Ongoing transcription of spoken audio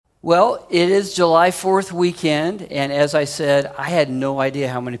Well, it is July 4th weekend, and as I said, I had no idea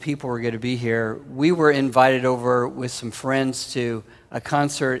how many people were going to be here. We were invited over with some friends to a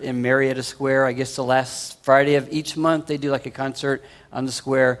concert in Marietta Square. I guess the last Friday of each month, they do like a concert on the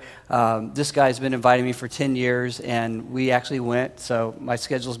square. This guy's been inviting me for 10 years, and we actually went, so my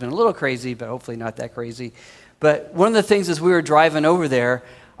schedule's been a little crazy, but hopefully not that crazy. But one of the things as we were driving over there,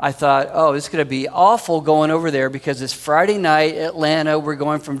 I thought, it's going to be awful going over there because it's Friday night, Atlanta. We're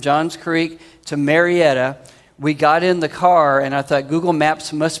going from Johns Creek to Marietta. We got in the car, and I thought Google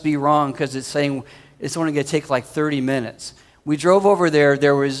Maps must be wrong because it's saying it's only going to take like 30 minutes. We drove over there.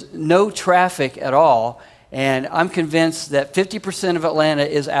 There was no traffic at all, and I'm convinced that 50% of Atlanta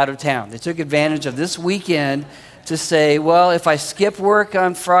is out of town. They took advantage of this weekend to say, well, if I skip work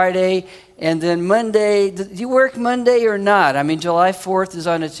on Friday and then Monday, do you work Monday or not? I mean, July 4th is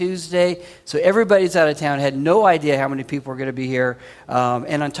on a Tuesday, so everybody's out of town. Had no idea how many people are going to be here.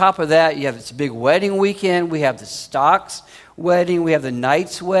 And on top of that, you have this big wedding weekend. We have the Stocks wedding. We have the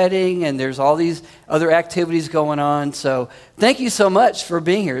Knights wedding, and there's all these other activities going on. So thank you so much for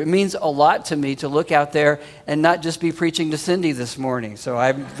being here. It means a lot to me to look out there and not just be preaching to Cindy this morning. So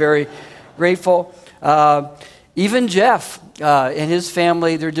I'm very grateful. Even Jeff and his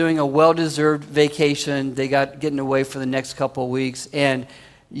family, they're doing a well-deserved vacation. They got getting away for the next couple of weeks. And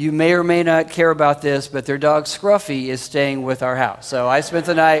you may or may not care about this, but their dog Scruffy is staying with our house. So I spent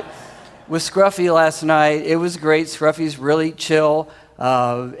the night with Scruffy last night. It was great. Scruffy's really chill,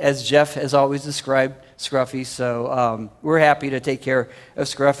 as Jeff has always described Scruffy. So we're happy to take care of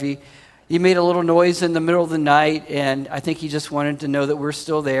Scruffy. He made a little noise in the middle of the night, and I think he just wanted to know that we're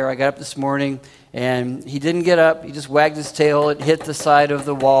still there. I got up this morning, and he didn't get up. He just wagged his tail. It hit the side of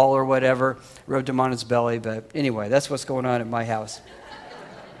the wall or whatever, rubbed him on his belly. But anyway, that's what's going on at my house.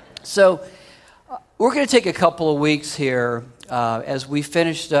 So we're going to take a couple of weeks here as we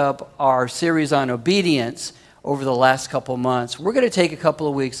finished up our series on obedience over the last couple of months. We're going to take a couple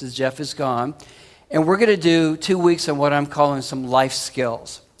of weeks as Jeff is gone, and we're going to do 2 weeks on what I'm calling some life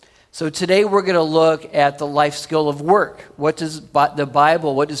skills. So today we're going to look at the life skill of work. What does the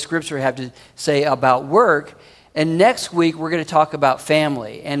Bible, what does Scripture have to say about work? And next week we're going to talk about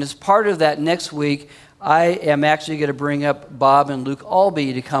family. And as part of that next week, I am actually going to bring up Bob and Luke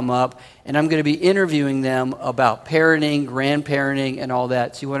Albee to come up, and I'm going to be interviewing them about parenting, grandparenting, and all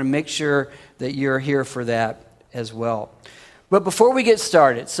that. So you want to make sure that you're here for that as well. But before we get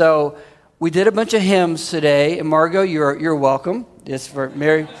started, so we did a bunch of hymns today, and Margot, you're welcome. It's for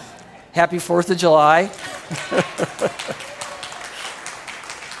Mary. Happy 4th of July.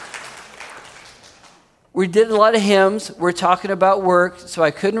 We did a lot of hymns. We're talking about work, so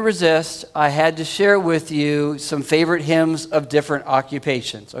I couldn't resist. I had to share with you some favorite hymns of different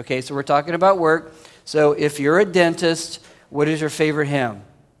occupations. Okay, so we're talking about work. So if you're a dentist, what is your favorite hymn?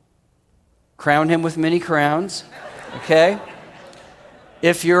 Crown him with many crowns. Okay.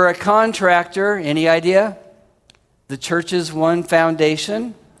 If you're a contractor, any idea? The Church's One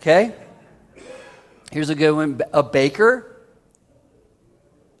Foundation. Okay. Here's a good one. A baker.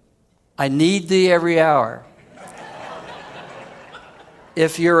 I need thee every hour.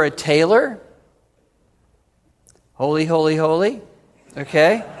 If you're a tailor, holy, holy, holy.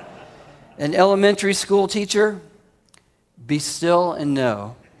 Okay. An elementary school teacher, be still and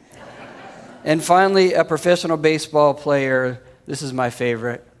know. And finally, a professional baseball player. This is my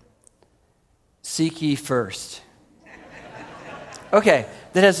favorite. Seek ye first. Okay.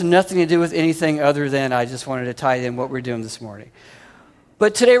 That has nothing to do with anything other than I just wanted to tie in what we're doing this morning.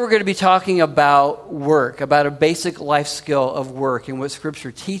 But today we're going to be talking about work, about a basic life skill of work and what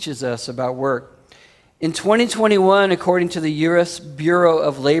Scripture teaches us about work. In 2021, according to the U.S. Bureau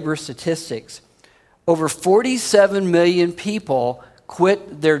of Labor Statistics, over 47 million people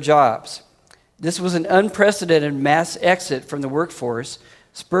quit their jobs. This was an unprecedented mass exit from the workforce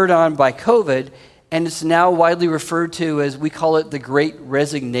spurred on by COVID, and it's now widely referred to as, we call it, the Great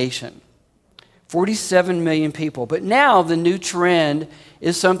Resignation. 47 million people. But now the new trend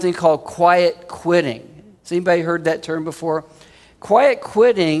is something called quiet quitting. Has anybody heard that term before? Quiet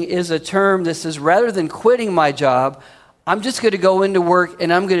quitting is a term that says, rather than quitting my job, I'm just going to go into work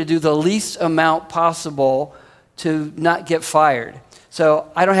and I'm going to do the least amount possible to not get fired.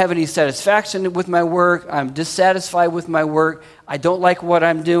 So I don't have any satisfaction with my work. I'm dissatisfied with my work. I don't like what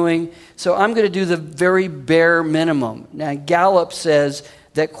I'm doing. So I'm going to do the very bare minimum. Now, Gallup says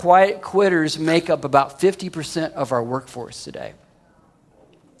that quiet quitters make up about 50% of our workforce today.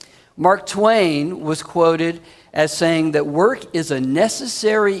 Mark Twain was quoted as saying that work is a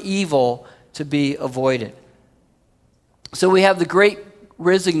necessary evil to be avoided. So we have the Great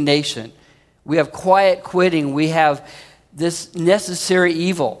Resignation. We have quiet quitting. We have this necessary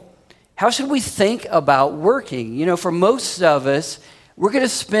evil. how should we think about working? You know, for most of us, we're going to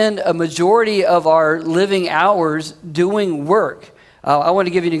spend a majority of our living hours doing work. I want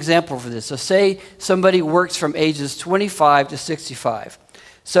to give you an example for this. So say somebody works from ages 25 to 65.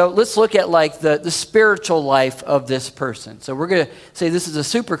 So let's look at like the spiritual life of this person. So we're going to say this is a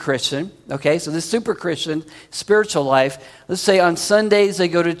super Christian, okay? So this super Christian spiritual life, let's say on Sundays they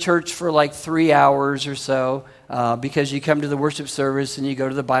go to church for like 3 hours or so because you come to the worship service and you go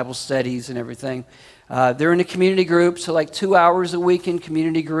to the Bible studies and everything. They're in a community group, so like 2 hours a week in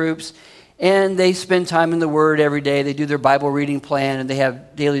community groups, and they spend time in the Word every day. They do their Bible reading plan and they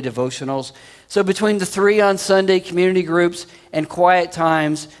have daily devotionals. So between the 3 on Sunday community groups and quiet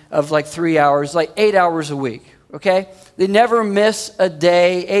times of like 3 hours, like 8 hours a week, okay? They never miss a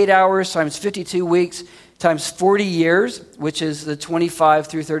day. 8 hours times 52 weeks times 40 years, which is the 25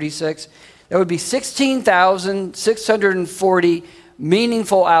 through 36. That would be 16,640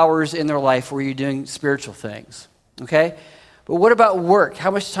 meaningful hours in their life where you're doing spiritual things, okay? But what about work?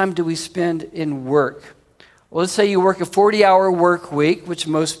 How much time do we spend in work? Well, let's say you work a 40-hour work week, which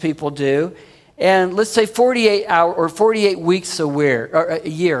most people do. And let's say 48 weeks a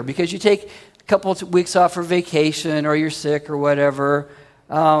year, because you take a couple of weeks off for vacation or you're sick or whatever.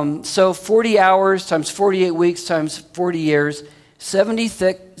 So 40 hours times 48 weeks times 40 years,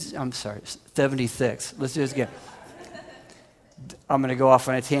 76. Let's do this again. I'm going to go off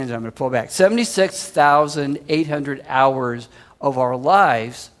on a tangent. I'm going to pull back. 76,800 hours of our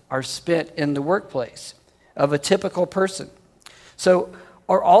lives are spent in the workplace of a typical person. So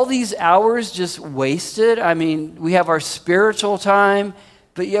are all these hours just wasted? I mean, we have our spiritual time,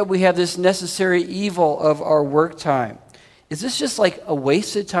 but yet we have this necessary evil of our work time. Is this just like a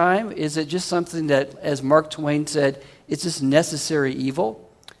wasted time? Is it just something that, as Mark Twain said, it's just necessary evil?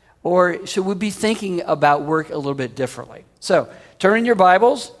 Or should we be thinking about work a little bit differently? So, turn in your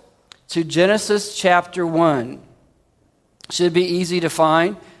Bibles to Genesis chapter 1. Should be easy to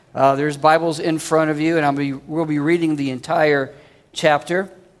find. There's Bibles in front of you, and we'll be reading the entire chapter.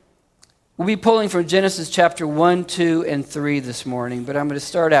 We'll be pulling from Genesis chapter 1, 2, and 3 this morning, but I'm going to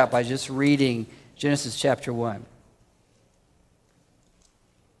start out by just reading Genesis chapter 1.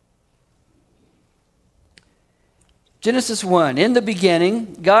 Genesis 1, in the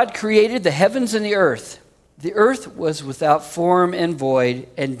beginning, God created the heavens and the earth. The earth was without form and void,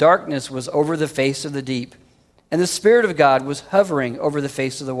 and darkness was over the face of the deep. And the Spirit of God was hovering over the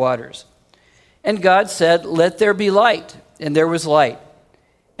face of the waters. And God said, "Let there be light." And there was light.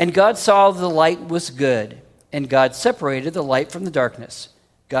 And God saw the light was good. And God separated the light from the darkness.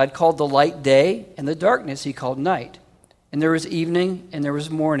 God called the light day, and the darkness he called night. And there was evening, and there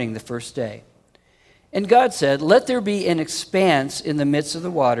was morning the first day. And God said, "Let there be an expanse in the midst of the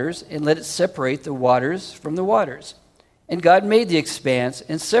waters, and let it separate the waters from the waters." And God made the expanse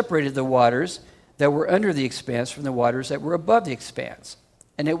and separated the waters that were under the expanse from the waters that were above the expanse.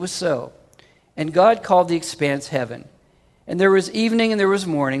 And it was so. And God called the expanse heaven. And there was evening and there was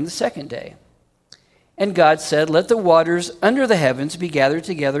morning the second day. And God said, "Let the waters under the heavens be gathered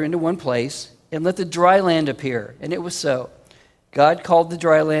together into one place, and let the dry land appear." And it was so. God called the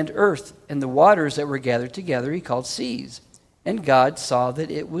dry land earth, and the waters that were gathered together he called seas. And God saw that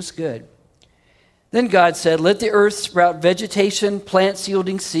it was good. Then God said, "Let the earth sprout vegetation, plants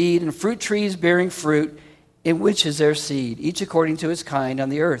yielding seed, and fruit trees bearing fruit, in which is their seed, each according to its kind on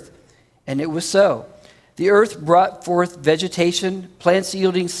the earth." And it was so. The earth brought forth vegetation, plants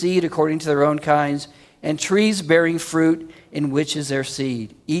yielding seed according to their own kinds, and trees bearing fruit, in which is their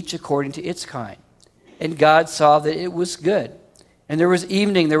seed, each according to its kind. And God saw that it was good. And there was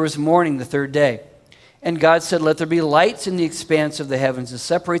evening, there was morning the third day. And God said, "Let there be lights in the expanse of the heavens to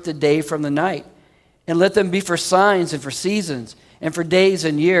separate the day from the night. And let them be for signs and for seasons and for days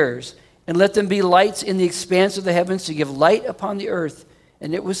and years. And let them be lights in the expanse of the heavens to give light upon the earth."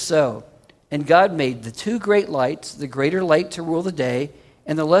 And it was so. And God made the two great lights, the greater light to rule the day,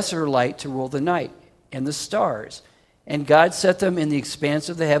 and the lesser light to rule the night, and the stars. And God set them in the expanse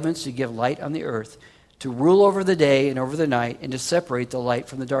of the heavens to give light on the earth, to rule over the day and over the night, and to separate the light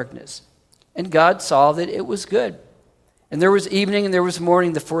from the darkness. And God saw that it was good. And there was evening and there was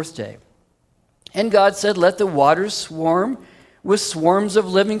morning the fourth day. And God said, "Let the waters swarm with swarms of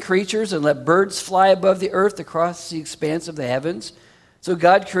living creatures, and let birds fly above the earth across the expanse of the heavens." So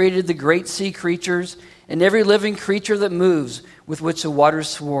God created the great sea creatures and every living creature that moves, with which the waters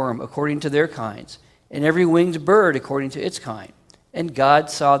swarm according to their kinds, and every winged bird according to its kind. And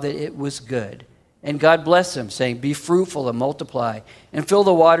God saw that it was good. And God blessed them, saying, "Be fruitful and multiply, and fill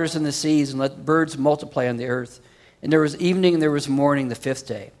the waters and the seas, and let birds multiply on the earth." And there was evening and there was morning the fifth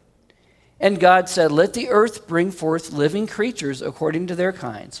day. And God said, let the earth bring forth living creatures according to their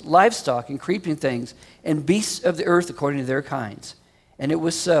kinds, livestock and creeping things, and beasts of the earth according to their kinds. And it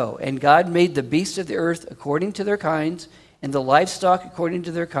was so. And God made the beasts of the earth according to their kinds, and the livestock according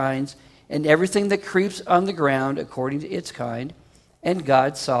to their kinds, and everything that creeps on the ground according to its kind. And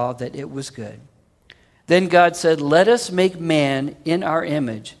God saw that it was good. Then God said, let us make man in our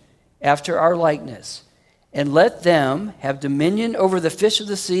image, after our likeness, and let them have dominion over the fish of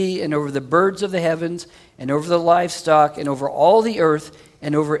the sea, and over the birds of the heavens, and over the livestock, and over all the earth,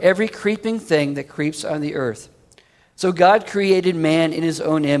 and over every creeping thing that creeps on the earth. So God created man in his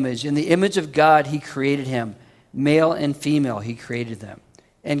own image. In the image of God he created him. Male and female he created them.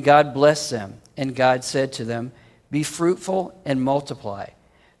 And God blessed them. And God said to them, be fruitful and multiply.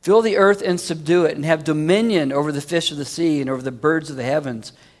 Fill the earth and subdue it, and have dominion over the fish of the sea, and over the birds of the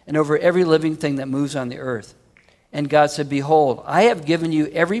heavens, and over every living thing that moves on the earth. And God said, behold, I have given you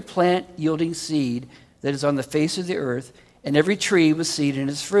every plant yielding seed that is on the face of the earth, and every tree with seed in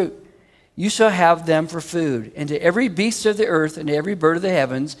its fruit. You shall have them for food. And to every beast of the earth, and to every bird of the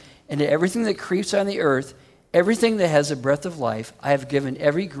heavens, and to everything that creeps on the earth, everything that has a breath of life, I have given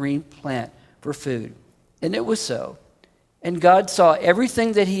every green plant for food. And it was so. And God saw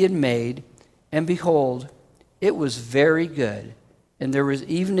everything that he had made, and behold, it was very good. And there was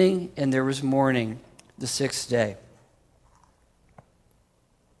evening and there was morning, the sixth day.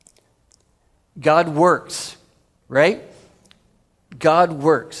 God works, right? God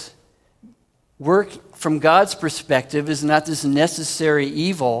works. Work from God's perspective is not this necessary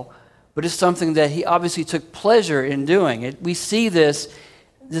evil, but it's something that he obviously took pleasure in doing. We see this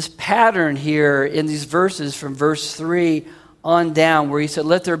pattern here in these verses from verse 3 on down, where he said,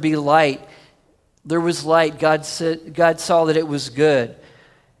 let there be light. There was light. God saw that it was good.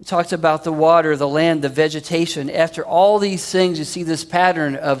 He talks about the water, the land, the vegetation. After all these things, you see this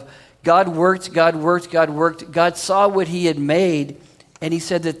pattern of God worked, God worked, God worked. God saw what he had made, and he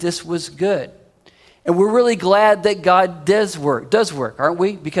said that this was good. And we're really glad that God does work, aren't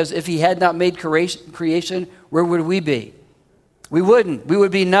we? Because if he had not made creation, where would we be? We wouldn't. We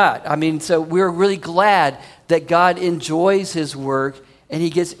would be not. So we're really glad that God enjoys his work, and he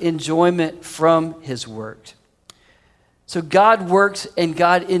gets enjoyment from his work. So God works, and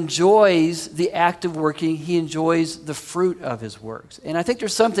God enjoys the act of working. He enjoys the fruit of his works. And I think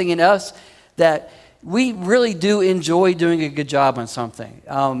there's something in us that we really do enjoy doing a good job on something.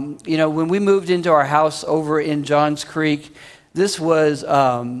 When we moved into our house over in Johns Creek, this was,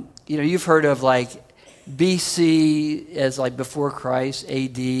 you've heard of like BC as like before Christ,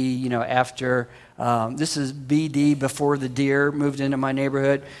 AD, after. This is BD, before the deer moved into my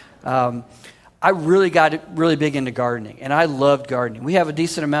neighborhood. I really got really big into gardening, and I loved gardening. We have a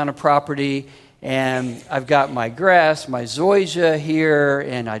decent amount of property, and I've got my grass, my zoysia here,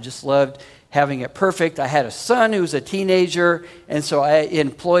 and I just loved having it perfect. I had a son who was a teenager, and so I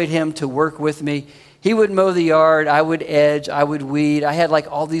employed him to work with me. He would mow the yard, I would edge, I would weed. I had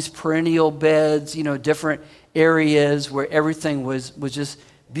like all these perennial beds, different areas where everything was just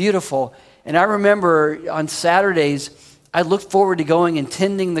beautiful. And I remember on Saturdays, I looked forward to going and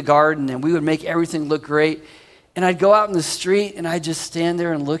tending the garden, and we would make everything look great. And I'd go out in the street, and I'd just stand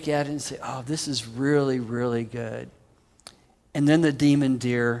there and look at it and say, oh, this is really, really good. And then the demon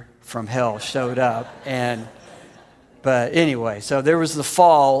deer from hell showed up. But anyway, so there was the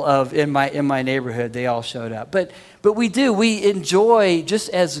fall of in my neighborhood. They all showed up. But we enjoy, just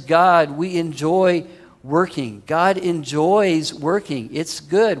as God, we enjoy working. God enjoys working. It's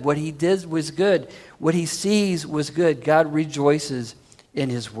good. What he did was good. What he sees was good. God rejoices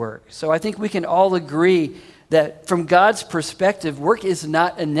in his work. So I think we can all agree that from God's perspective, work is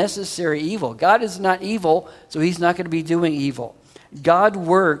not a necessary evil. God is not evil, so he's not going to be doing evil. God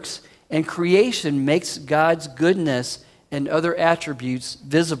works, and creation makes God's goodness and other attributes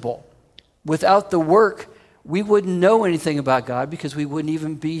visible. Without the work, we wouldn't know anything about God because we wouldn't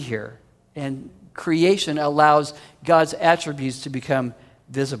even be here. And creation allows God's attributes to become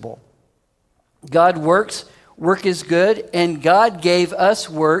visible. God works, work is good, and God gave us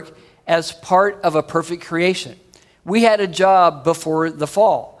work as part of a perfect creation. We had a job before the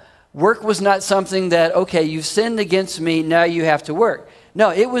fall. Work was not something that, okay, you've sinned against me, now you have to work.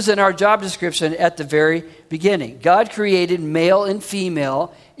 No, it was in our job description at the very beginning. God created male and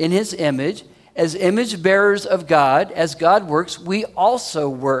female in his image. As image bearers of God, as God works, we also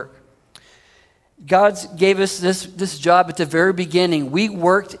work. God gave us this job at the very beginning. We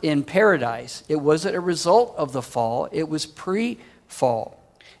worked in paradise. It wasn't a result of the fall. It was pre-fall.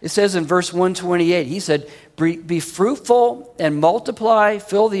 It says in verse 128, he said, be fruitful and multiply,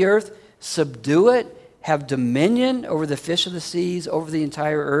 fill the earth, subdue it, have dominion over the fish of the seas, over the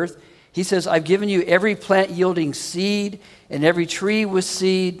entire earth. He says, I've given you every plant yielding seed and every tree with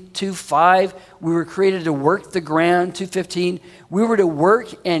seed. 2:5, we were created to work the ground. 2:15, we were to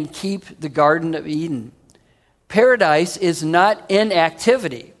work and keep the Garden of Eden. Paradise is not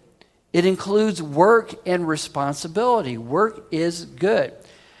inactivity. It includes work and responsibility. Work is good.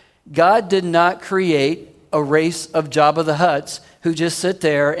 God did not create a race of Jabba the Hutts who just sit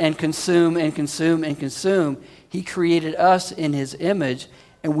there and consume and consume and consume. He created us in his image,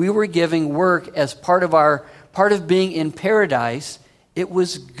 and we were giving work as part of being in paradise. It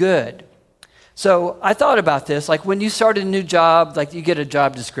was good. So I thought about this, like when you start a new job, like you get a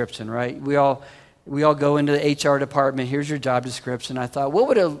job description, right? We all go into the HR department. Here's your job description. I thought, what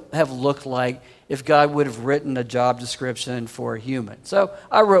would it have looked like if God would have written a job description for a human? So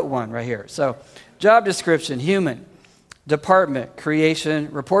I wrote one right here. So job description, human, department, creation,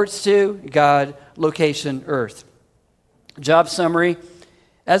 reports to God, location, earth. Job summary,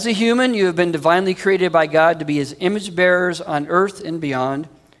 as a human, you have been divinely created by God to be his image bearers on earth and beyond.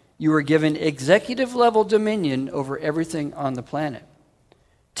 You were given executive level dominion over everything on the planet.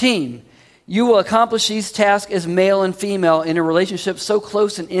 Team, you will accomplish these tasks as male and female in a relationship so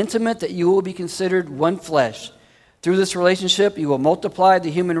close and intimate that you will be considered one flesh. Through this relationship, you will multiply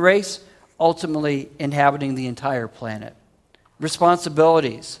the human race, ultimately inhabiting the entire planet.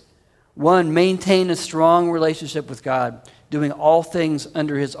 Responsibilities. 1, maintain a strong relationship with God, doing all things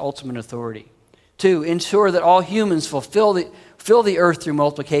under his ultimate authority. 2, ensure that all humans fill the earth through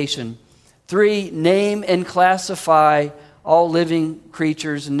multiplication. 3, name and classify all living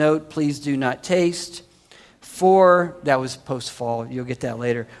creatures. Note, please do not taste. 4, that was post-fall. You'll get that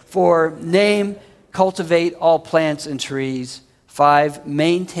later. 4, name, cultivate all plants and trees. 5,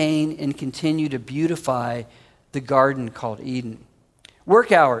 maintain and continue to beautify the garden called Eden.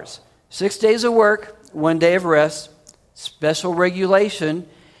 Work hours, 6 days of work, 1 day of rest. Special regulation,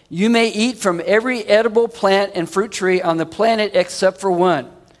 you may eat from every edible plant and fruit tree on the planet except for one.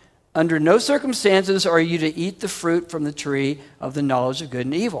 Under no circumstances are you to eat the fruit from the tree of the knowledge of good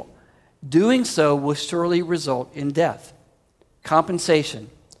and evil. Doing so will surely result in death. Compensation,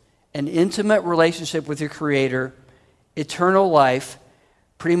 an intimate relationship with your Creator, eternal life,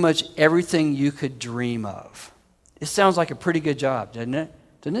 pretty much everything you could dream of. It sounds like a pretty good job, doesn't it?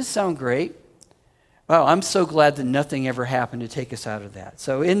 Doesn't it sound great? Well, I'm so glad that nothing ever happened to take us out of that.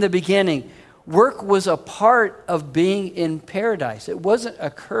 So in the beginning, work was a part of being in paradise. It wasn't a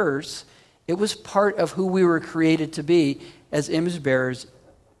curse. It was part of who we were created to be as image bearers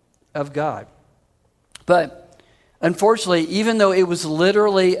of God. But unfortunately, even though it was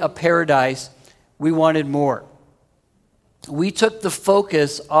literally a paradise, we wanted more. We took the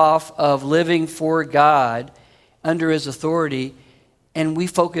focus off of living for God under his authority, and we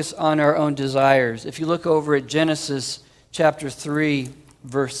focus on our own desires. If you look over at Genesis chapter 3,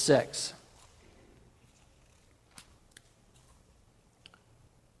 verse 6.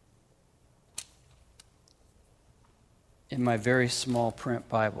 In my very small print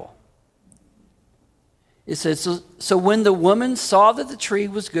Bible. It says, so when the woman saw that the tree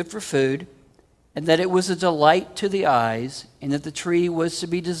was good for food, and that it was a delight to the eyes, and that the tree was to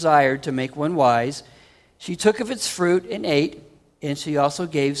be desired to make one wise, she took of its fruit and ate, and she also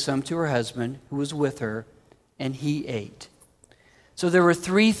gave some to her husband who was with her, and he ate. So there were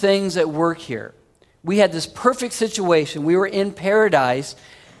 3 things at work here. We had this perfect situation. We were in paradise,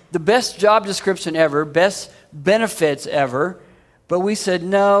 the best job description ever, best benefits ever, but we said,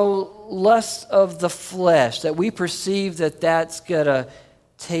 no, lust of the flesh, that we perceive that that's going to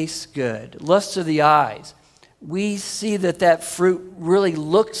taste good. Lust of the eyes. We see that fruit really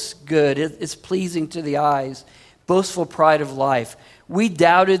looks good. It's pleasing to the eyes. Boastful pride of life. We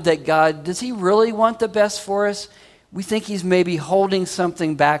doubted that God, does he really want the best for us? We think he's maybe holding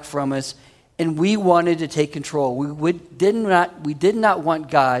something back from us, and we wanted to take control. We did not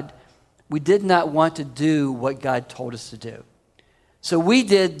want God. We did not want to do what God told us to do. So we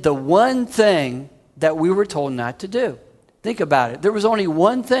did the one thing that we were told not to do. Think about it. There was only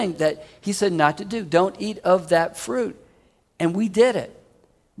one thing that he said not to do. Don't eat of that fruit. And we did it.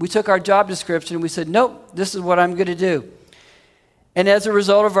 We took our job description and we said, nope, this is what I'm going to do. And as a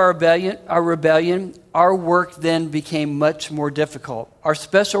result of our rebellion, our work then became much more difficult. Our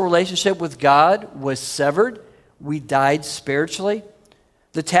special relationship with God was severed. We died spiritually.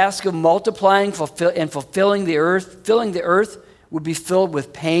 The task of multiplying and filling the earth would be filled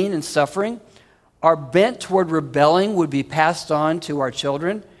with pain and suffering. Our bent toward rebelling would be passed on to our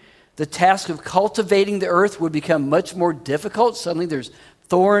children. The task of cultivating the earth would become much more difficult. Suddenly there's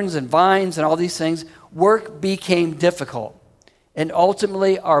thorns and vines and all these things. Work became difficult. And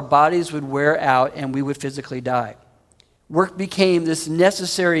ultimately our bodies would wear out and we would physically die. Work became this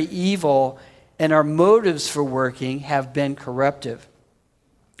necessary evil, and our motives for working have been corruptive.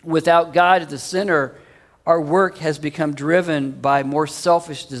 Without God at the center, our work has become driven by more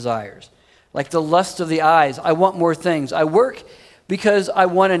selfish desires, like the lust of the eyes. I want more things. I work because I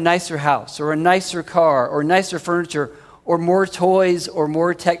want a nicer house or a nicer car or nicer furniture or more toys or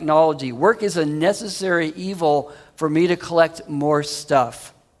more technology. Work is a necessary evil for me to collect more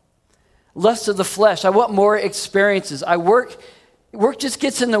stuff. Lust of the flesh. I want more experiences. Work just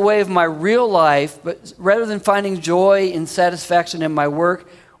gets in the way of my real life, but rather than finding joy and satisfaction in my work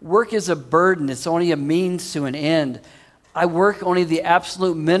is a burden. It's only a means to an end. I work only the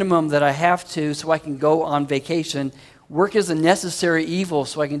absolute minimum that I have to so I can go on vacation. Work is a necessary evil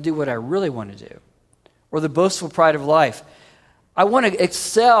so I can do what I really want to do. Or the boastful pride of life. I want to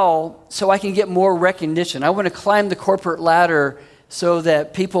excel so I can get more recognition. I want to climb the corporate ladder so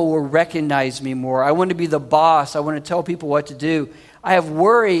that people will recognize me more. I want to be the boss. I want to tell people what to do. I have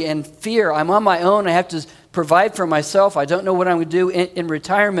worry and fear. I'm on my own. I have to provide for myself. I don't know what I'm going to do in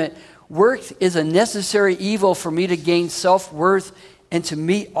retirement. Work is a necessary evil for me to gain self-worth and to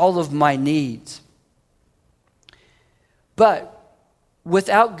meet all of my needs. But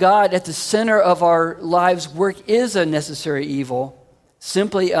without God at the center of our lives, work is a necessary evil,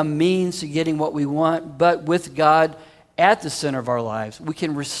 simply a means to getting what we want. But with God at the center of our lives, we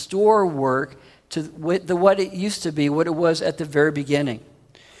can restore work to what it used to be, what it was at the very beginning.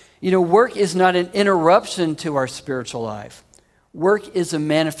 You know, work is not an interruption to our spiritual life. Work is a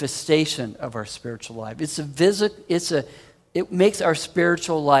manifestation of our spiritual life. It makes our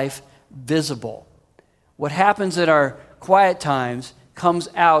spiritual life visible. What happens in our quiet times comes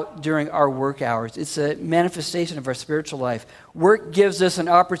out during our work hours. It's a manifestation of our spiritual life. Work gives us an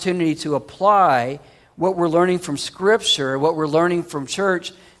opportunity to apply what we're learning from Scripture, what we're learning from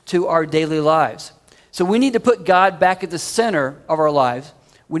church, to our daily lives. So we need to put God back at the center of our lives.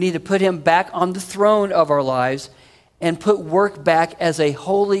 We need to put him back on the throne of our lives and put work back as a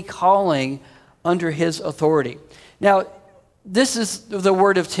holy calling under his authority. Now, this is the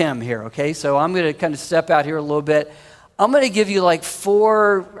word of Tim here, okay? So I'm going to kind of step out here a little bit. I'm going to give you like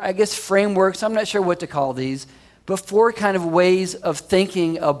 4, frameworks. I'm not sure what to call these, but 4 kind of ways of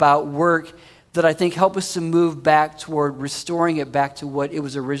thinking about work that I think help us to move back toward restoring it back to what it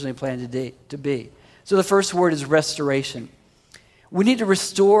was originally planned to be. So the first word is restoration. We need to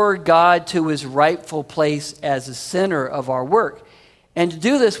restore God to his rightful place as the center of our work. And to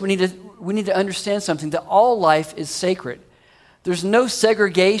do this, we need to understand something, that all life is sacred. There's no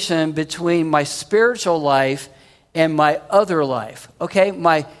segregation between my spiritual life and my other life. Okay?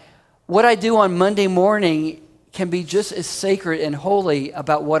 What I do on Monday morning can be just as sacred and holy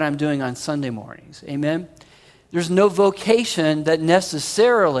about what I'm doing on Sunday mornings. Amen? There's no vocation that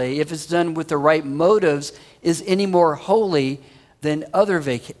necessarily, if it's done with the right motives, is any more holy than other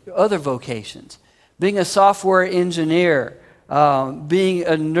vocations. Being a software engineer, being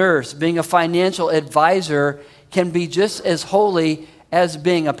a nurse, being a financial advisor can be just as holy as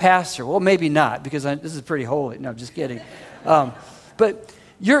being a pastor. Well, maybe not, because this is pretty holy. No, I'm just kidding. But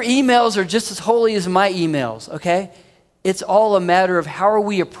your emails are just as holy as my emails, okay? It's all a matter of how are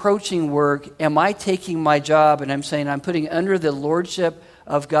we approaching work. Am I taking my job and I'm saying I'm putting under the lordship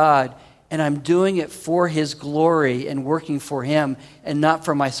of God and I'm doing it for his glory and working for him and not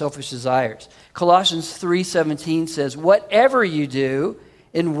for my selfish desires. Colossians 3:17 says, whatever you do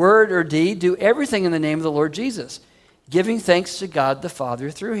in word or deed, do everything in the name of the Lord Jesus, giving thanks to God the Father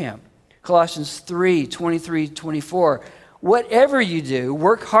through him. Colossians 3:23-24, whatever you do,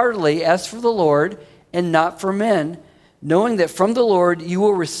 work heartily as for the Lord and not for men, knowing that from the Lord you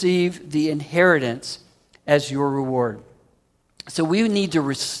will receive the inheritance as your reward. So we need to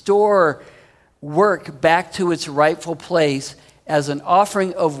restore work back to its rightful place as an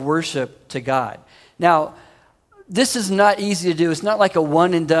offering of worship to God. Now, this is not easy to do. It's not like a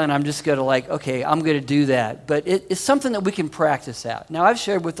one and done. I'm just going to I'm going to do that. But it's something that we can practice out. Now, I've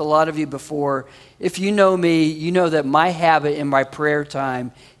shared with a lot of you before. If you know me, you know that my habit in my prayer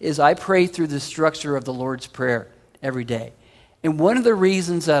time is I pray through the structure of the Lord's Prayer every day. And one of the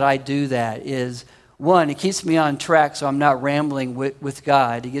reasons that I do that is, one, it keeps me on track so I'm not rambling with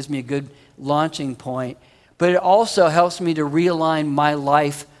God. It gives me a good launching point. But it also helps me to realign my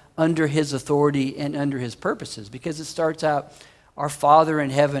life under his authority and under his purposes, because it starts out, our Father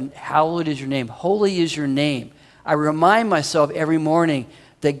in heaven, hallowed is your name. Holy is your name. I remind myself every morning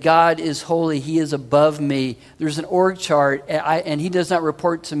that God is holy. He is above me. There's an org chart, and he does not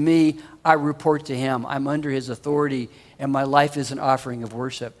report to me. I report to him. I'm under his authority, and my life is an offering of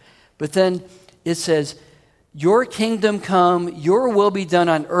worship. But then it says, your kingdom come, your will be done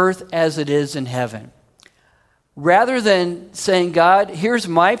on earth as it is in heaven. Rather than saying, God, here's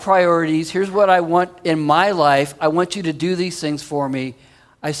my priorities, here's what I want in my life, I want you to do these things for me,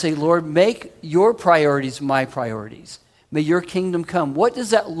 I say, Lord, make your priorities my priorities. May your kingdom come. What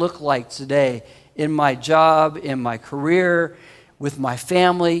does that look like today in my job, in my career, with my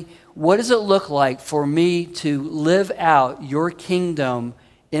family? What does it look like for me to live out your kingdom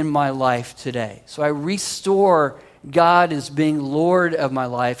in my life today? So I restore God as being Lord of my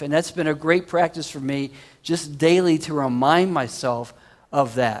life, and that's been a great practice for me just daily to remind myself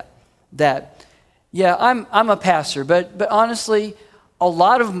of that. Yeah, I'm a pastor, but honestly, a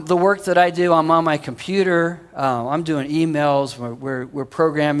lot of the work that I do, I'm on my computer. I'm doing emails. We're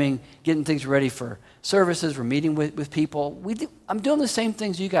programming, getting things ready for services. We're meeting with people. I'm doing the same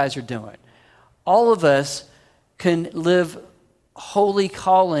things you guys are doing. All of us can live holy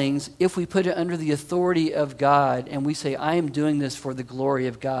callings if we put it under the authority of God and we say, I am doing this for the glory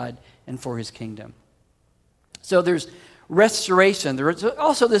of God and for his kingdom. So there's restoration. There's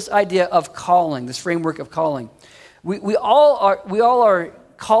also this idea of calling, this framework of calling. We all are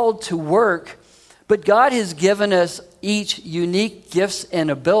called to work, but God has given us each unique gifts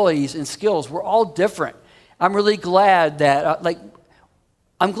and abilities and skills. We're all different. I'm really glad that,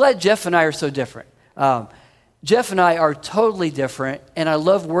 I'm glad Jeff and I are so different. Jeff and I are totally different, and I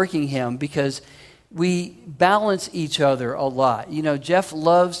love working him because we balance each other a lot. You know, Jeff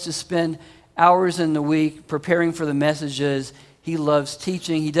loves to spend hours in the week preparing for the messages. He loves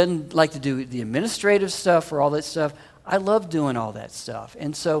teaching. He doesn't like to do the administrative stuff or all that stuff. I love doing all that stuff.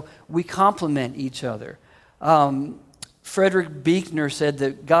 And so we complement each other. Frederick Buechner said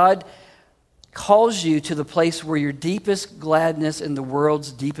that God calls you to the place where your deepest gladness and the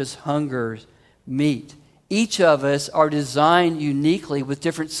world's deepest hunger meet. Each of us are designed uniquely with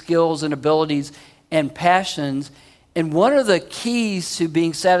different skills and abilities and passions. And one of the keys to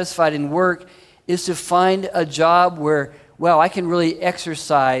being satisfied in work is to find a job where, well, I can really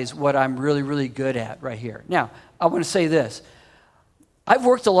exercise what I'm really, really good at right here. Now, I want to say this. I've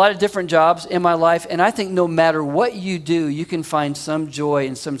worked a lot of different jobs in my life, and I think no matter what you do, you can find some joy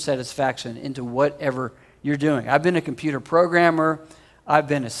and some satisfaction into whatever you're doing. I've been a computer programmer. I've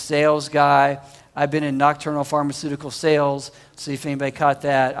been a sales guy. I've been in nocturnal pharmaceutical sales. See if anybody caught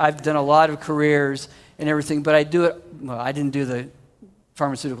that. I've done a lot of careers and everything, but I didn't do the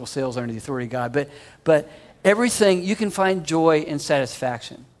pharmaceutical sales under the authority of God, but everything, you can find joy and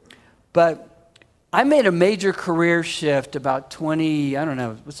satisfaction. But I made a major career shift about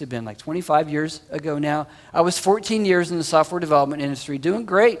 25 years ago now. I was 14 years in the software development industry, doing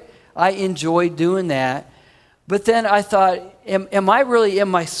great. I enjoyed doing that. But then I thought, am I really in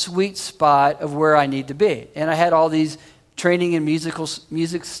my sweet spot of where I need to be? And I had all these training in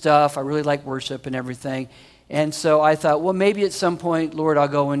music stuff. I really like worship and everything. And so I thought, well, maybe at some point, Lord, I'll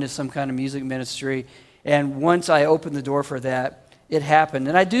go into some kind of music ministry. And once I opened the door for that, it happened.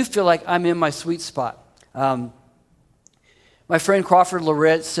 And I do feel like I'm in my sweet spot. My friend Crawford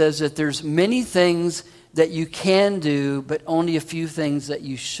Lorette says that there's many things that you can do, but only a few things that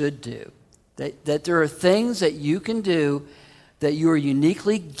you should do. That there are things that you can do that you are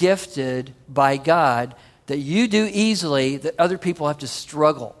uniquely gifted by God that you do easily that other people have to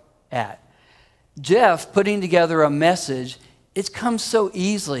struggle at. Jeff putting together a message, it comes so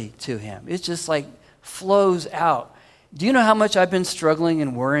easily to him. It's just like flows out. Do you know how much I've been struggling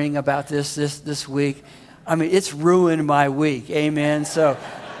and worrying about this week? I mean, it's ruined my week. Amen. So,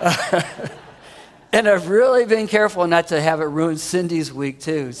 and I've really been careful not to have it ruin Cindy's week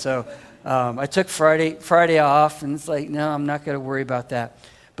too. So I took Friday off, and it's like, no, I'm not going to worry about that.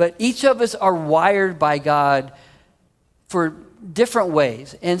 But each of us are wired by God for different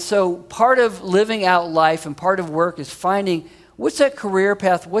ways. And so part of living out life and part of work is finding what's that career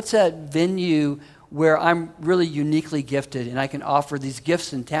path, what's that venue where I'm really uniquely gifted and I can offer these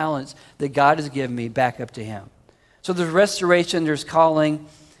gifts and talents that God has given me back up to him. So there's restoration, there's calling,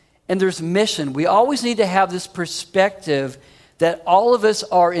 and there's mission. We always need to have this perspective that all of us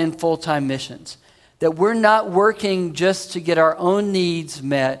are in full-time missions, that we're not working just to get our own needs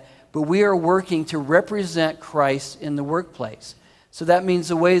met, but we are working to represent Christ in the workplace. So that means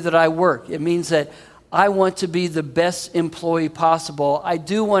the way that I work. It means that I want to be the best employee possible. I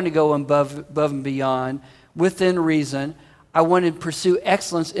do want to go above and beyond within reason. I want to pursue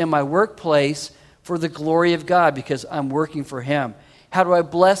excellence in my workplace for the glory of God because I'm working for him. How do I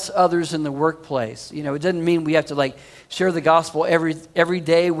bless others in the workplace? You know, it doesn't mean we have to share the gospel every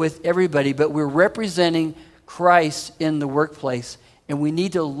day with everybody, but we're representing Christ in the workplace, and we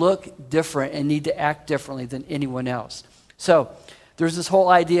need to look different and need to act differently than anyone else. So there's this whole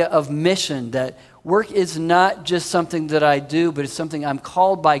idea of mission, that Work is not just something that I do, but it's something I'm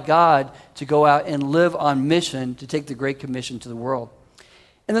called by God to go out and live on mission to take the Great Commission to the world.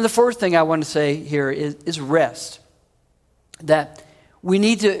 And then the fourth thing I want to say here is rest. That we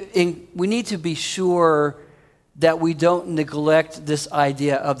need to be sure that we don't neglect this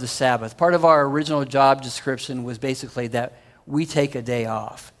idea of the Sabbath. Part of our original job description was basically that we take a day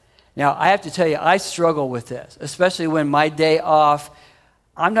off. Now, I have to tell you, I struggle with this, especially when my day off,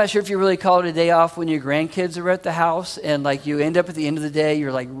 I'm not sure if you really call it a day off when your grandkids are at the house and like you end up at the end of the day,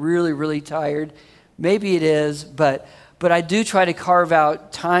 you're like really, really tired. Maybe it is, but I do try to carve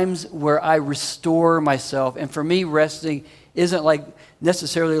out times where I restore myself. And for me, resting isn't like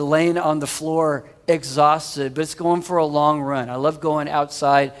necessarily laying on the floor exhausted, but it's going for a long run. I love going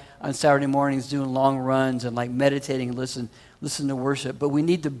outside on Saturday mornings, doing long runs and like meditating and listen to worship. But we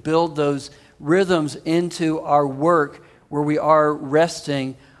need to build those rhythms into our work where we are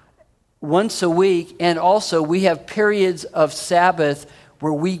resting once a week. And also we have periods of Sabbath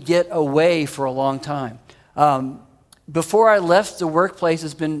where we get away for a long time. Before I left the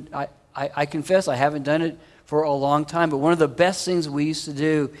workplace, I confess I haven't done it for a long time, but one of the best things we used to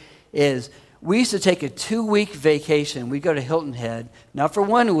do is we used to take a 2-week vacation. We'd go to Hilton Head, not for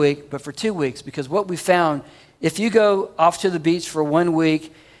 1 week, but for 2 weeks, because what we found, if you go off to the beach for 1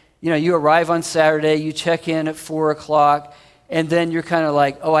 week, you arrive on Saturday, you check in at 4 o'clock, and then you're kind of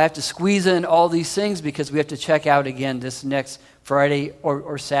like, oh, I have to squeeze in all these things because we have to check out again this next Friday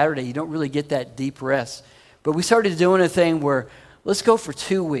or Saturday. You don't really get that deep rest. But we started doing a thing where let's go for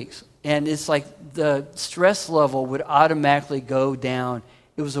 2 weeks. And it's like the stress level would automatically go down.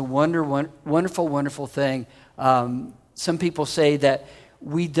 It was a wonderful, wonderful thing. Some people say that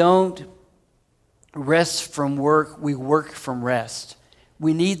we don't rest from work, we work from rest.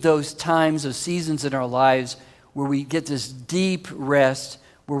 We need those times, those seasons in our lives where we get this deep rest,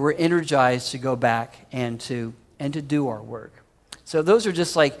 where we're energized to go back and to do our work. So those are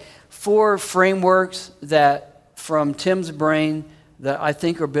just like 4 frameworks that from Tim's brain that I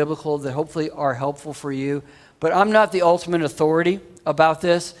think are biblical, that hopefully are helpful for you. But I'm not the ultimate authority about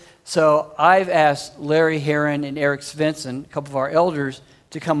this, so I've asked Larry Heron and Eric Svensson, a couple of our elders,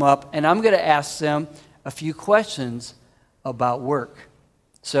 to come up, and I'm going to ask them a few questions about work.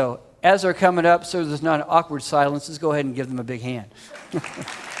 So as they're coming up, so there's not an awkward silence, let's go ahead and give them a big hand. There's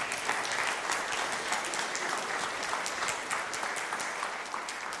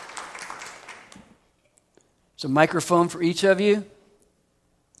a microphone for each of you.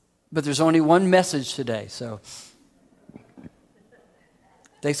 But there's only one message today, so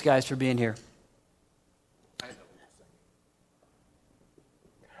thanks, guys, for being here.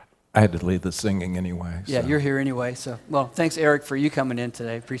 I had to lead the singing anyway. Yeah, you're here anyway, so, well, thanks, Eric, for you coming in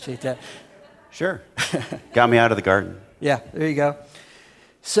today. Appreciate that. Sure. Got me out of the garden. Yeah, there you go.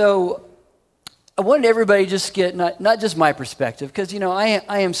 So I wanted everybody to just get, not just my perspective, because,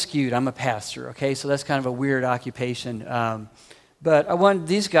 I am skewed. I'm a pastor, okay? So that's kind of a weird occupation. But I wanted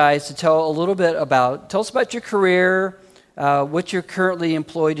these guys to tell us about your career, what you're currently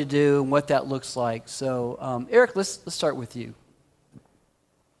employed to do, and what that looks like. So, Eric, let's start with you.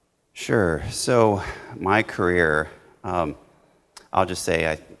 Sure. So my career, I'll just say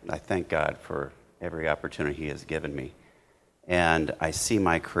I thank God for every opportunity He has given me. And I see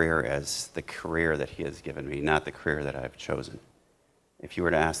my career as the career that He has given me, not the career that I've chosen. If you were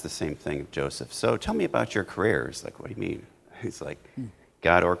to ask the same thing of Joseph, so tell me about your career. It's like, what do you mean? It's like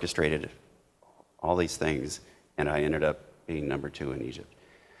God orchestrated all these things, and I ended up being number 2 in Egypt.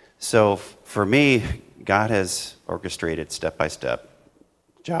 So for me, God has orchestrated step by step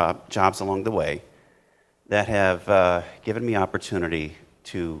jobs along the way that have given me opportunity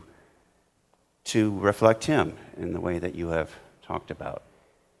to reflect Him in the way that you have talked about,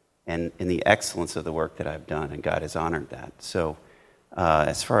 and in the excellence of the work that I've done, and God has honored that. So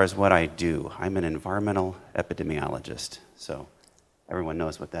as far as what I do, I'm an environmental epidemiologist. So everyone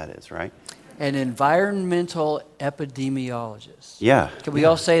knows what that is, right? An environmental epidemiologist. Yeah. Can we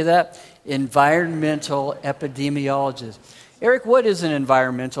all say that? Environmental epidemiologist. Eric, what is an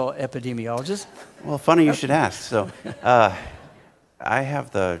environmental epidemiologist? Well, funny you should ask. So I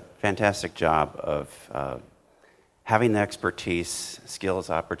have the fantastic job of having the expertise, skills,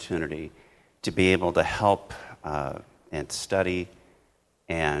 opportunity to be able to help and study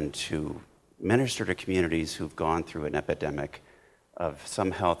and to minister to communities who've gone through an epidemic of some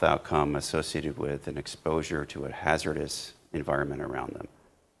health outcome associated with an exposure to a hazardous environment around them.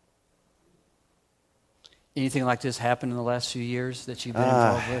 Anything like this happened in the last few years that you've been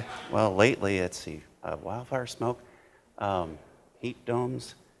involved with? Well, lately it's wildfire smoke, heat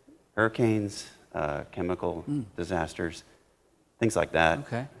domes, hurricanes, chemical disasters, things like that.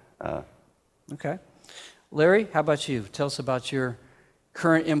 Okay. Okay. Larry, how about you? Tell us about your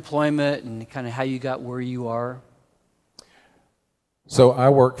current employment and kind of how you got where you are. So I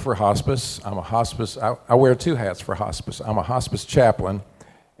work for hospice. I'm a hospice. I wear two hats for hospice. I'm a hospice chaplain,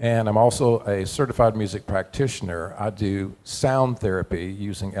 and I'm also a certified music practitioner. I do sound therapy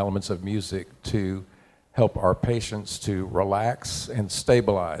using elements of music to help our patients to relax and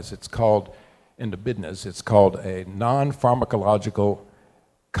stabilize. It's called, in the business, it's called a non-pharmacological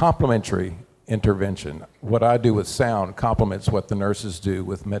complementary intervention. What I do with sound complements what the nurses do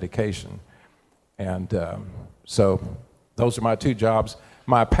with medication. And so those are my two jobs.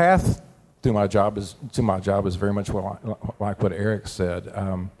 My path to my job is very much like what Eric said.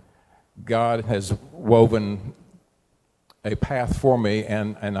 God has woven a path for me,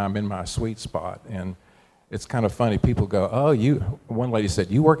 and I'm in my sweet spot. And it's kind of funny. People go, one lady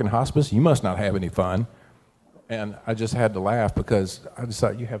said, you work in hospice? You must not have any fun. And I just had to laugh because I just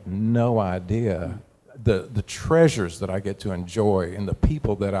thought, you have no idea the treasures that I get to enjoy and the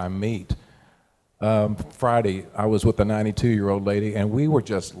people that I meet. Friday, I was with a 92-year-old lady, and we were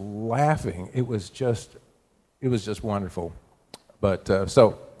just laughing. It was just wonderful. But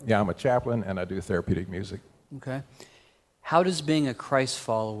I'm a chaplain, and I do therapeutic music. Okay. How does being a Christ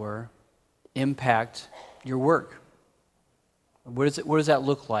follower impact your work? What does that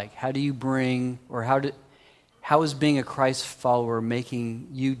look like? How do you bring, or how is being a Christ follower making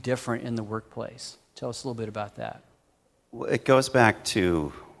you different in the workplace? Tell us a little bit about that. Well, it goes back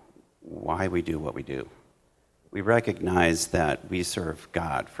to why we do what we do. We recognize that we serve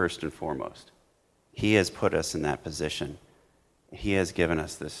God first and foremost. He has put us in that position. He has given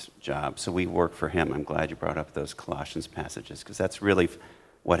us this job, so we work for Him. I'm glad you brought up those Colossians passages, because that's really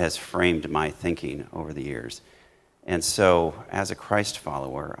what has framed my thinking over the years. And so, as a Christ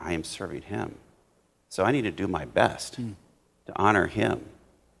follower, I am serving Him. So I need to do my best to honor Him.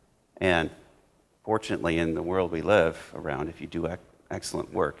 And fortunately, in the world we live around, if you do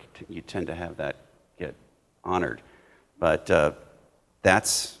excellent work, you tend to have that get honored. But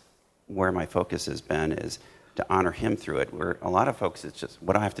that's where my focus has been, is to honor Him through it. Where a lot of folks, it's just,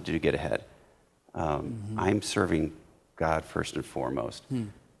 what do I have to do to get ahead? I'm serving God first and foremost.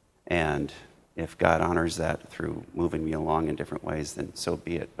 And if God honors that through moving me along in different ways, then so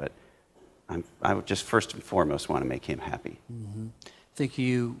be it. But I would just first and foremost want to make Him happy. I think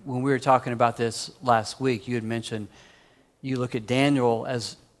when we were talking about this last week, you had mentioned you look at Daniel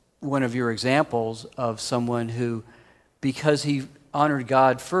as one of your examples of someone who, because he honored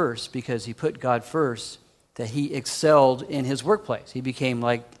God first, because he put God first, that he excelled in his workplace. He became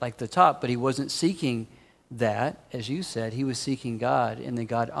like the top, but he wasn't seeking that, as you said. He was seeking God, and then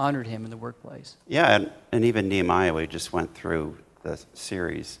God honored him in the workplace. Yeah, and even Nehemiah, we just went through the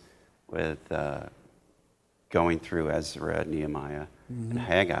series with going through Ezra, Nehemiah, and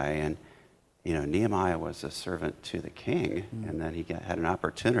Haggai, and Nehemiah was a servant to the king, and then he had an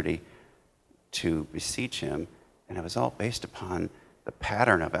opportunity to beseech him, and it was all based upon the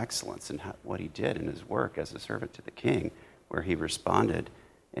pattern of excellence and what he did in his work as a servant to the king, where he responded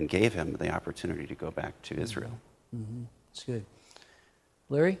and gave him the opportunity to go back to Israel. That's good.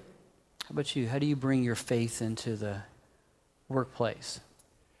 Larry, how about you? How do you bring your faith into the workplace?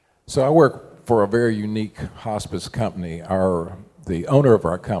 So I work for a very unique hospice company. The owner of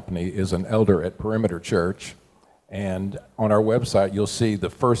our company is an elder at Perimeter Church, and on our website you'll see the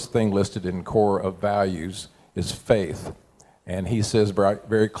first thing listed in core of values is faith. And he says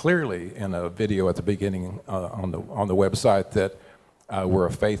very clearly in a video at the beginning on the website that we're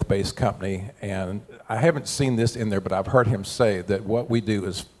a faith-based company. And I haven't seen this in there, but I've heard him say that what we do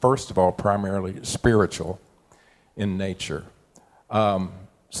is, first of all, primarily spiritual in nature.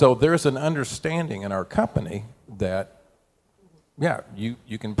 So there's an understanding in our company that,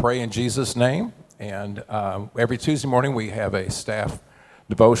 you can pray in Jesus' name. And every Tuesday morning we have a staff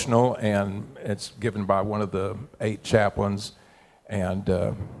devotional, and it's given by one of the 8 chaplains. And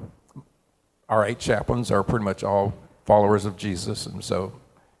our 8 chaplains are pretty much all followers of Jesus, and so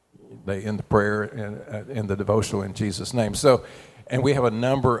they end the prayer and the devotional in Jesus' name. So, and we have a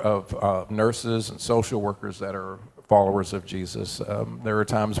number of nurses and social workers that are followers of Jesus. There are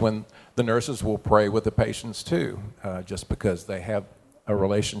times when the nurses will pray with the patients too, just because they have a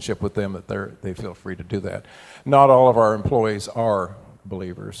relationship with them that they feel free to do that. Not all of our employees are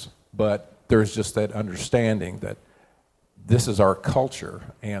believers, but there's just that understanding that this is our culture,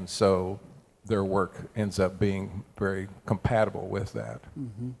 and so their work ends up being very compatible with that.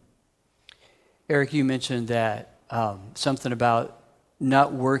 Eric, you mentioned that something about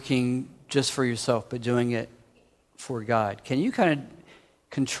not working just for yourself, but doing it for God. Can you kind of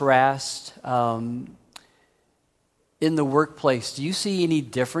contrast in the workplace, do you see any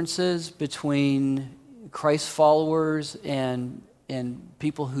differences between Christ followers and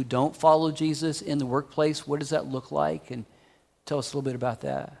people who don't follow Jesus in the workplace? What does that look like? And tell us a little bit about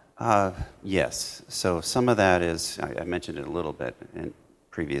that. Yes. So some of that is, I mentioned it a little bit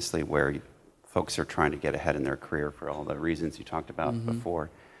previously, where folks are trying to get ahead in their career for all the reasons you talked about before,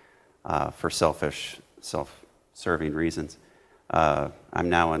 for self-serving reasons. I'm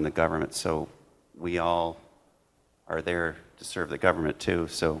now in the government, so we all are there to serve the government too.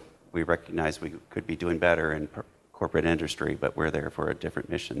 So we recognize we could be doing better in corporate industry, but we're there for a different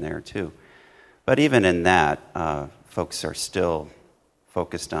mission there too. But even in that, folks are still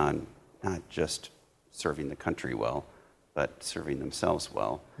focused on not just serving the country well, but serving themselves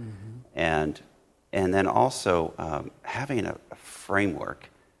well. And then also having a framework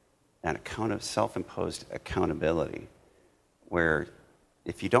and self-imposed accountability, where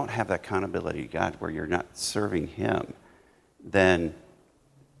if you don't have that accountability to God, where you're not serving Him, then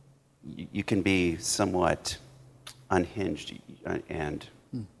you can be somewhat unhinged and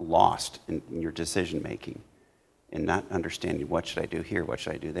lost in your decision making, and not understanding, what should I do here, what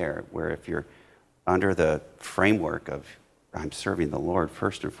should I do there. Where if you're under the framework of, I'm serving the Lord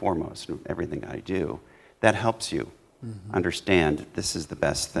first and foremost in everything I do, that helps you understand this is the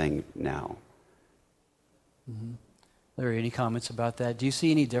best thing now. Larry, any comments about that? Do you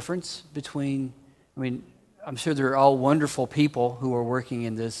see any difference between, I'm sure they're all wonderful people who are working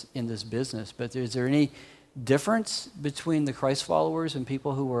in this business, but is there any difference between the Christ followers and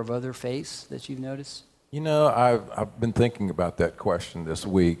people who are of other faiths that you've noticed? I've been thinking about that question this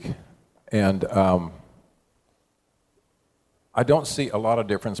week, and I don't see a lot of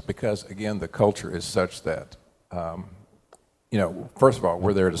difference because, again, the culture is such that, first of all,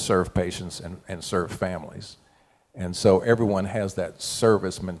 we're there to serve patients and serve families. And so everyone has that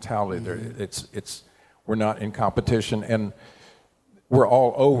service mentality. We're not in competition, and we're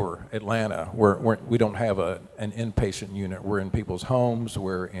all over Atlanta. We don't have an inpatient unit. We're in people's homes.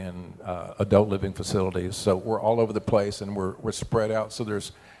 We're in adult living facilities. So we're all over the place, and we're spread out. So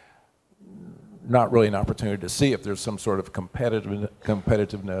there's not really an opportunity to see if there's some sort of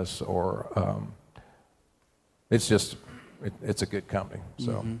competitiveness or it's a good company.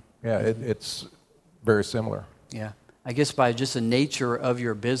 So it's very similar. Yeah, I guess by just the nature of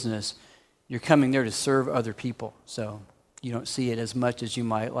your business, you're coming there to serve other people. So you don't see it as much as you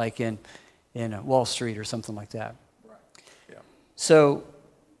might like in Wall Street or something like that. Right. Yeah. So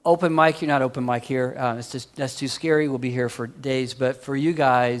open mic, you're not open mic here. That's too scary. We'll be here for days. But for you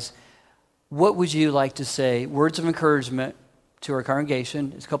guys, what would you like to say? Words of encouragement to our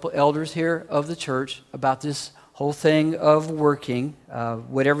congregation. There's a couple elders here of the church about this whole thing of working.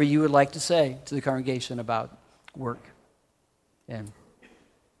 Whatever you would like to say to the congregation about work. And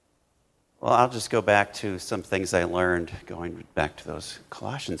Well, I'll just go back to some things I learned going back to those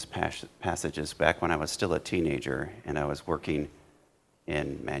Colossians passages back when I was still a teenager and I was working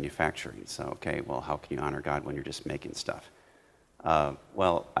in manufacturing. So, okay, well, how can you honor God when you're just making stuff?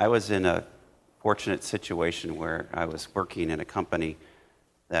 Well, I was in a fortunate situation where I was working in a company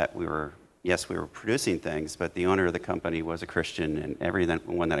that we were producing things, but the owner of the company was a Christian, and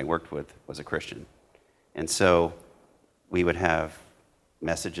everyone that I worked with was a Christian. And so we would have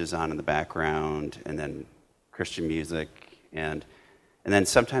messages on in the background, and then Christian music, and then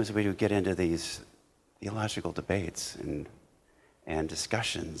sometimes we would get into these theological debates and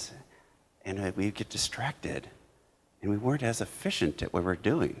discussions, and we'd get distracted, and we weren't as efficient at what we're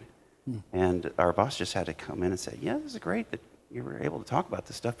doing. And our boss just had to come in and say, yeah, this is great that you were able to talk about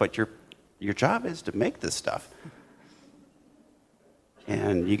this stuff, but your job is to make this stuff.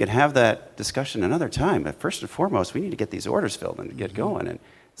 And you can have that discussion another time. But first and foremost, we need to get these orders filled and get going. And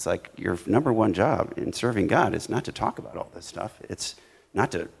it's like your number one job in serving God is not to talk about all this stuff. It's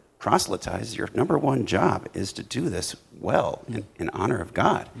not to proselytize. Your number one job is to do this well in honor of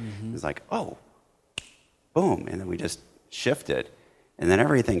God. It's like, oh, boom. And then we just shifted. And then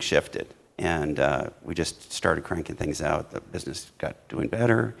everything shifted. And we just started cranking things out. The business got doing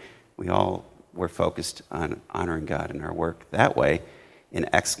better. We all were focused on honoring God in our work that way, in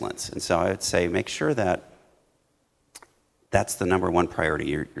excellence. And so I would say make sure that that's the number one priority.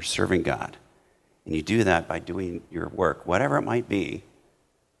 You're serving God. And you do that by doing your work, whatever it might be,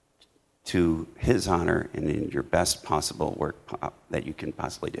 to His honor and in your best possible work that you can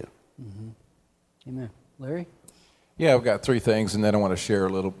possibly do. Amen. Larry? Yeah, I've got three things, and then I want to share a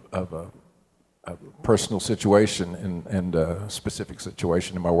little of a personal situation and a specific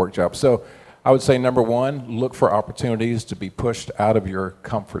situation in my work job. So I would say, number one, look for opportunities to be pushed out of your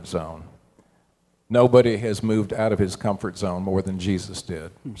comfort zone. Nobody has moved out of his comfort zone more than Jesus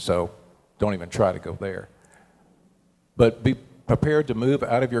did, so don't even try to go there. But be prepared to move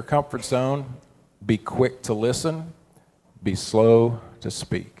out of your comfort zone. Be quick to listen. Be slow to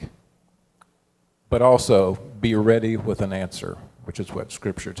speak. But also be ready with an answer, which is what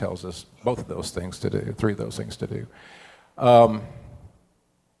Scripture tells us both of those things to do, three of those things to do.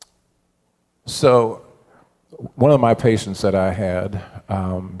 So one of my patients that I had,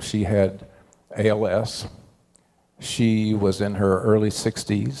 she had ALS. She was in her early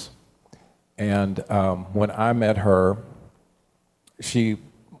 60s. And when I met her, she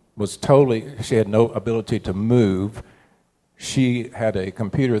had no ability to move. She had a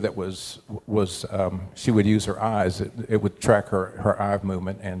computer that she would use her eyes. It would track her eye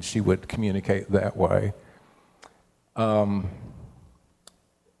movement, and she would communicate that way.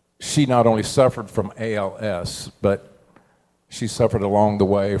 She not only suffered from ALS, but she suffered along the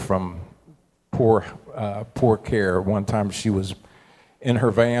way from poor care. One time she was in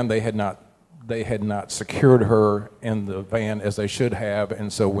her van. They had not secured her in the van as they should have,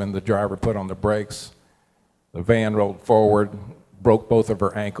 and so when the driver put on the brakes, the van rolled forward, broke both of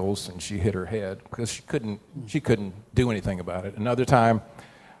her ankles, and she hit her head because she couldn't do anything about it. Another time,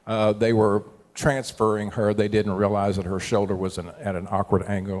 they were transferring her. They didn't realize that her shoulder was at an awkward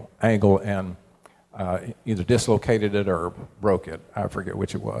angle and either dislocated it or broke it. I forget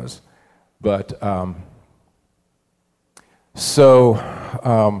which it was. But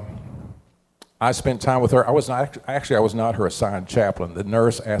I spent time with her. I was not her assigned chaplain. The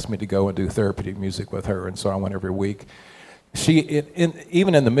nurse asked me to go and do therapeutic music with her, and so I went every week.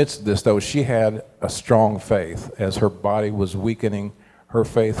 Even in the midst of this, though, she had a strong faith. As her body was weakening, her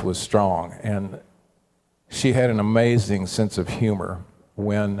faith was strong, and she had an amazing sense of humor.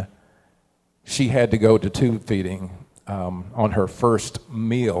 When she had to go to tube feeding on her first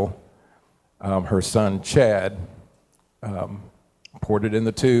meal, her son Chad poured it in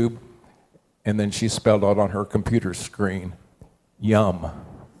the tube, and then she spelled out on her computer screen, "Yum."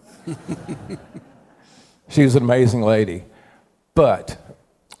 She was an amazing lady. But,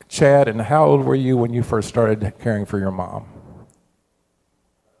 Chad, and how old were you when you first started caring for your mom?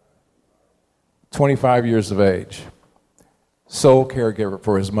 25 years of age. Sole caregiver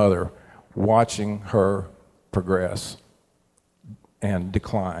for his mother, watching her progress and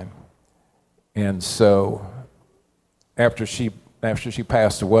decline. And so, after she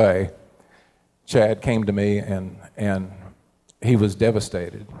passed away, Chad came to me and he was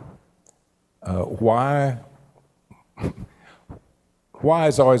devastated. Why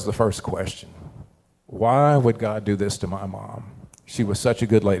is always the first question. Why would God do this to my mom? She was such a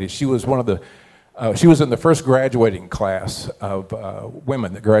good lady. She was she was in the first graduating class of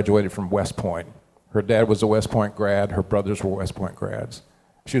women that graduated from West Point. Her dad was a West Point grad. Her brothers were West Point grads.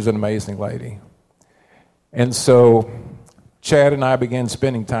 She was an amazing lady. And so Chad and I began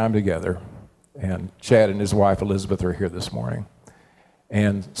spending time together. And Chad and his wife, Elizabeth, are here this morning.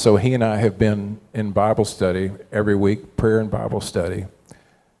 And so he and I have been in Bible study every week, prayer and Bible study,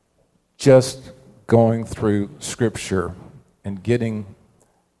 just going through Scripture and getting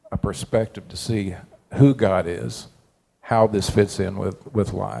a perspective to see who God is, how this fits in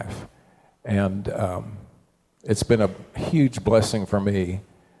with life. And it's been a huge blessing for me.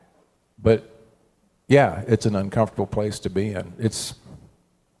 But, yeah, it's an uncomfortable place to be in.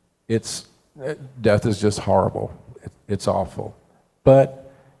 Death is just horrible. It's awful.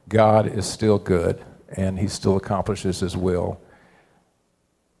 But God is still good, and he still accomplishes his will.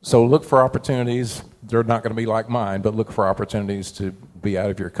 So look for opportunities. They're not going to be like mine, but look for opportunities to be out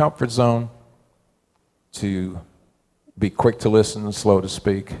of your comfort zone, to be quick to listen, slow to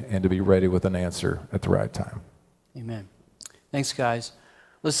speak, and to be ready with an answer at the right time. Amen. Thanks, guys.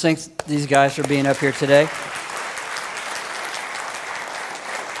 Let's thank these guys for being up here today.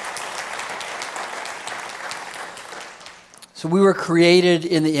 So we were created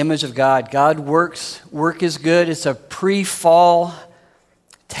in the image of God. God works. Work is good. It's a pre-fall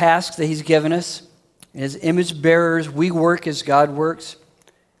task that he's given us. As image bearers, we work as God works.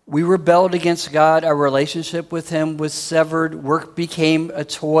 We rebelled against God. Our relationship with him was severed. Work became a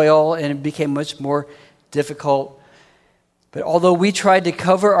toil, and it became much more difficult. But although we tried to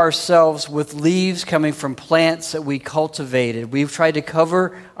cover ourselves with leaves coming from plants that we cultivated, we've tried to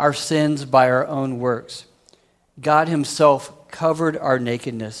cover our sins by our own works. God himself covered our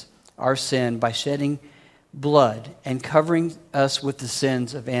nakedness, our sin, by shedding blood and covering us with the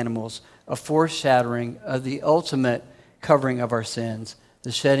sins of animals, a foreshadowing of the ultimate covering of our sins,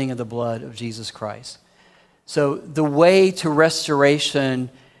 the shedding of the blood of Jesus Christ. So the way to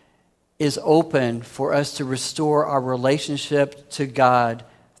restoration is open for us to restore our relationship to God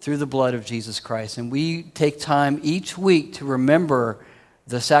through the blood of Jesus Christ. And we take time each week to remember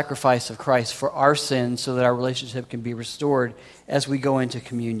the sacrifice of Christ for our sins so that our relationship can be restored as we go into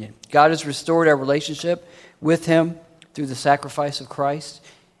communion. God has restored our relationship with him through the sacrifice of Christ.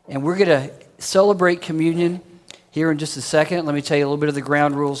 And we're going to celebrate communion here in just a second. Let me tell you a little bit of the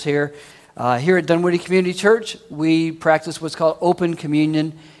ground rules here. Here at Dunwoody Community Church, we practice what's called open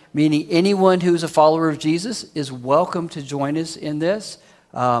communion, meaning anyone who's a follower of Jesus is welcome to join us in this.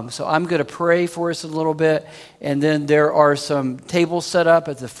 So I'm going to pray for us a little bit, and then there are some tables set up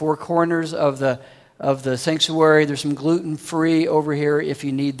at the four corners of the sanctuary. There's some gluten-free over here if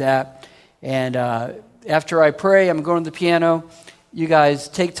you need that. And after I pray, I'm going to the piano. You guys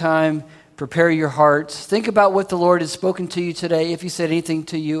take time, prepare your hearts. Think about what the Lord has spoken to you today, if he said anything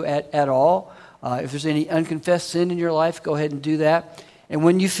to you at all. If there's any unconfessed sin in your life, go ahead and do that. And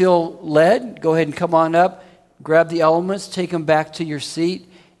when you feel led, go ahead and come on up, grab the elements, take them back to your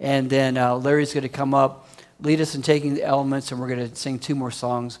seat, and then Larry's going to come up, lead us in taking the elements, and we're going to sing 2 more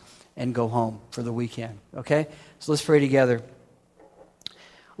songs and go home for the weekend. Okay? So let's pray together.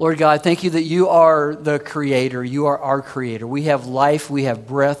 Lord God, thank you that you are the creator. You are our creator. We have life. We have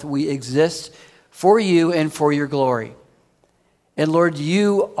breath. We exist for you and for your glory. And Lord,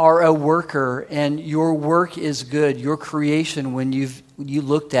 you are a worker, and your work is good. Your creation, when you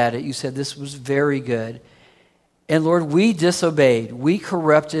looked at it, you said this was very good. And Lord, we disobeyed. We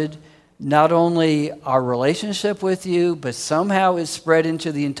corrupted not only our relationship with you, but somehow it spread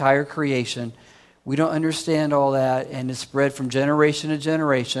into the entire creation. We don't understand all that, and it's spread from generation to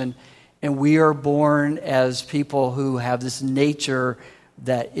generation. And we are born as people who have this nature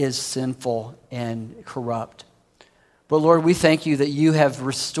that is sinful and corrupt. But Lord, we thank you that you have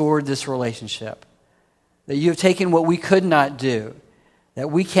restored this relationship, that you have taken what we could not do, that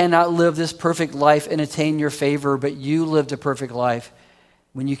we cannot live this perfect life and attain your favor, but you lived a perfect life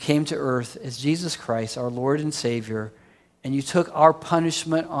when you came to earth as Jesus Christ, our Lord and Savior, and you took our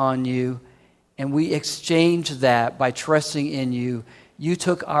punishment on you, and we exchanged that by trusting in you. You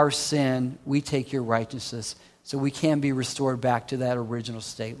took our sin, we take your righteousness, so we can be restored back to that original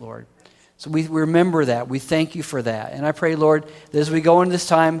state, Lord. So we remember that. We thank you for that. And I pray, Lord, that as we go into this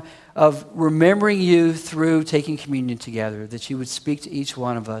time of remembering you through taking communion together, that you would speak to each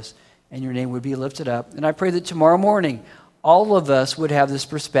one of us and your name would be lifted up. And I pray that tomorrow morning, all of us would have this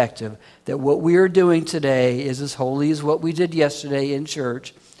perspective that what we are doing today is as holy as what we did yesterday in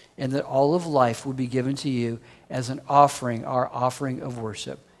church, and that all of life would be given to you as an offering, our offering of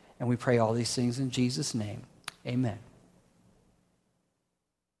worship. And we pray all these things in Jesus' name. Amen.